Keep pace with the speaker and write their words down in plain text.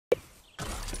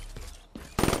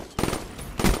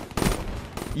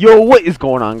Yo, what is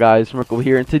going on, guys? Merkle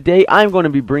here, and today I'm going to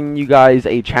be bringing you guys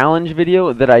a challenge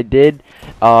video that I did.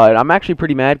 And I'm actually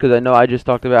pretty mad because I know I just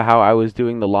talked about how I was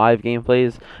doing the live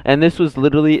gameplays, and this was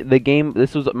literally the game.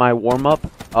 This was my warm-up.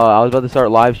 I was about to start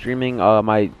live streaming.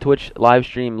 My Twitch live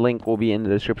stream link will be in the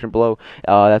description below.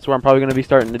 That's where I'm probably going to be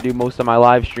starting to do most of my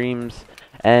live streams.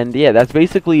 And yeah, that's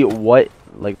basically what,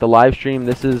 like, the live stream.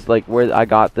 This is like where I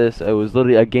got this. It was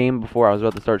literally a game before I was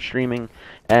about to start streaming.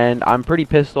 And I'm pretty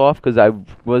pissed off because I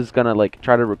was gonna like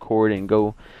try to record and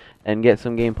go and get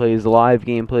some gameplays, live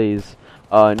gameplays,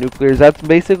 nuclears. That's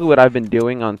basically what I've been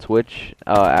doing on Twitch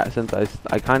since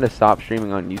I kind of stopped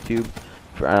streaming on YouTube.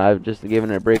 I've just given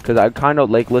it a break because I kind of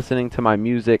like listening to my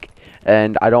music,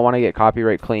 and I don't want to get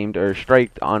copyright claimed or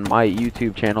striked on my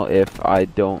YouTube channel if I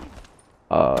don't.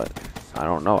 I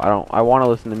don't know. I want to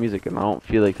listen to music, and I don't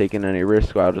feel like taking any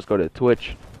risk, so I'll just go to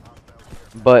Twitch.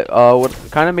 But what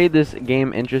kind of made this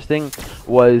game interesting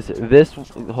was this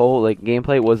whole like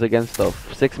gameplay was against a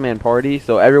 6-man party.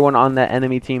 So everyone on that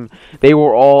enemy team, they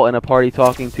were all in a party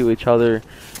talking to each other.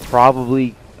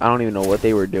 Probably, I don't even know what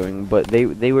they were doing, but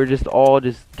they were just all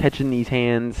just catching these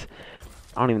hands.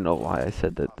 I don't even know why I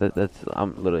said that.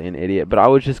 I'm literally an idiot. But I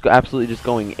was just absolutely just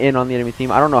going in on the enemy team.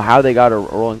 I don't know how they got a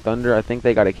Rolling Thunder. I think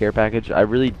they got a care package. I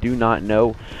really do not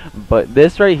know. But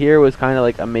this right here was kind of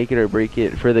like a make it or break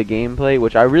it for the gameplay,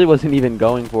 which I really wasn't even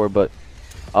going for. But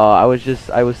I was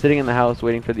sitting in the house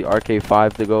waiting for the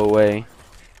RK5 to go away,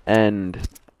 and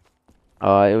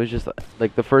it was just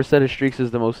like the first set of streaks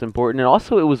is the most important. And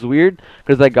also it was weird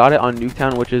because I got it on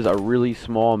Nuketown, which is a really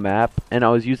small map, and I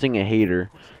was using a hater.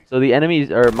 So the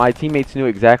enemies, or my teammates, knew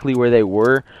exactly where they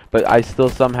were, but I still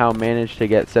somehow managed to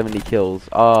get 70 kills.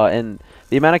 And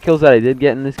the amount of kills that I did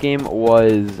get in this game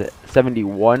was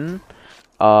 71.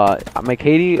 My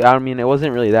KD, I mean, it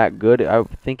wasn't really that good. I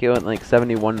think it went like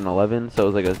 71 and 11, so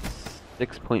it was like a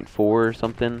 6.4 or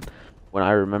something when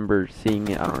I remember seeing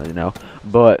it. I don't really know.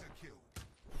 But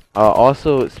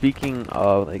also, speaking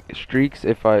of like streaks,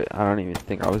 if I don't even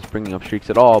think I was bringing up streaks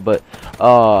at all, but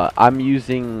I'm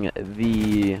using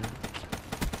the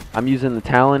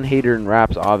Talon, Hater, and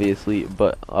Raps, obviously.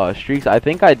 But streaks, I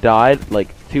think I died like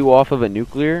 2 off of a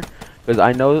nuclear, because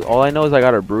all I know is I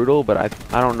got a brutal, but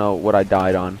I don't know what I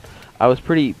died on. I was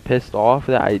pretty pissed off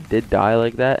that I did die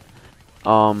like that.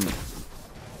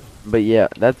 But yeah,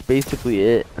 that's basically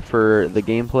it for the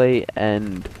gameplay.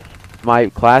 And my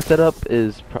class setup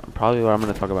is probably what I'm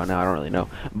going to talk about now. I don't really know.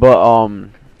 But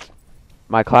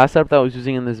my class setup that I was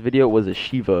using in this video was a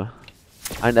Shiva.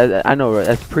 I know, right?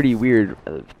 That's pretty weird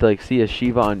to like see a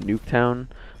Shiva on Nuketown.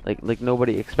 Like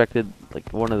nobody expected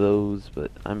like one of those, but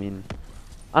I mean,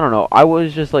 I don't know. I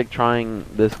was just like trying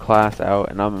this class out,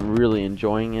 and I'm really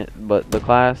enjoying it. But the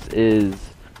class is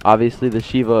obviously the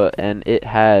Shiva, and it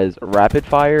has rapid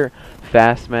fire,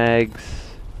 fast mags,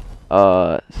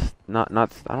 I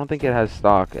don't think it has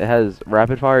stock. It has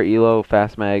rapid fire, elo,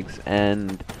 fast mags,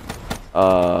 and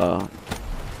I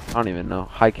don't even know.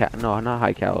 No, not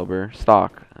high caliber.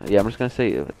 Stock. Yeah, I'm just gonna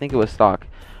say I think it was stock.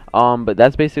 But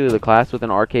that's basically the class with an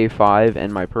RK5,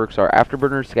 and my perks are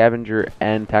Afterburner, Scavenger,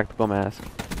 and Tactical Mask.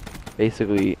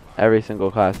 Basically every single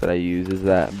class that I use is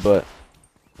that. But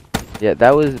yeah,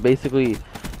 that was basically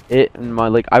it. And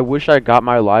my I wish I got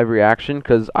my live reaction,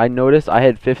 because I noticed I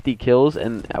had 50 kills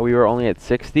and we were only at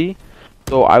 60.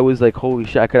 So I was like, holy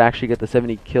shit, I could actually get the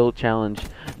 70 kill challenge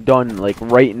done like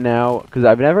right now, because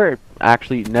I've never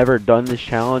done this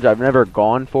challenge. I've never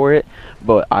gone for it,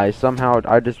 but I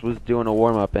just was doing a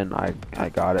warm-up and I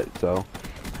got it. So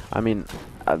I mean,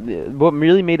 what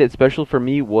really made it special for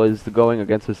me was the going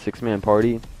against a 6-man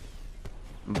party.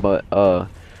 But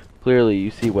clearly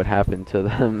you see what happened to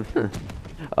them.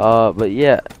 But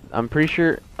yeah, I'm pretty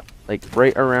sure like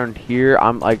right around here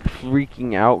I'm like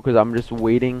freaking out because I'm just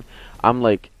waiting. I'm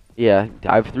like, yeah,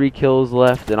 I have 3 kills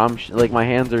left, and I'm like my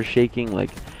hands are shaking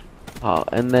like.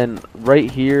 And then right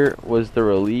here was the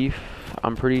relief.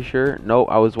 I'm pretty sure. Nope,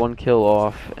 I was 1 kill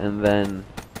off, and then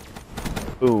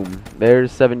boom,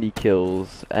 there's 70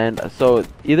 kills. And so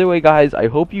either way, guys, I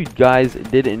hope you guys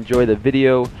did enjoy the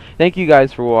video. Thank you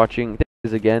guys for watching.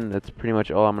 Thanks again. That's pretty much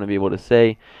all I'm gonna be able to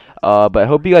say. But I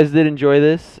hope you guys did enjoy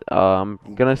this. I'm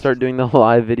gonna start doing the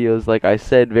live videos, like I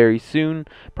said, very soon.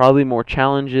 Probably more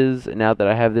challenges now that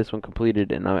I have this one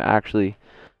completed, and I actually,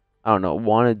 I don't know,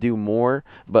 want to do more.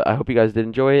 But I hope you guys did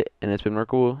enjoy it, and it's been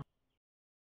Merkle.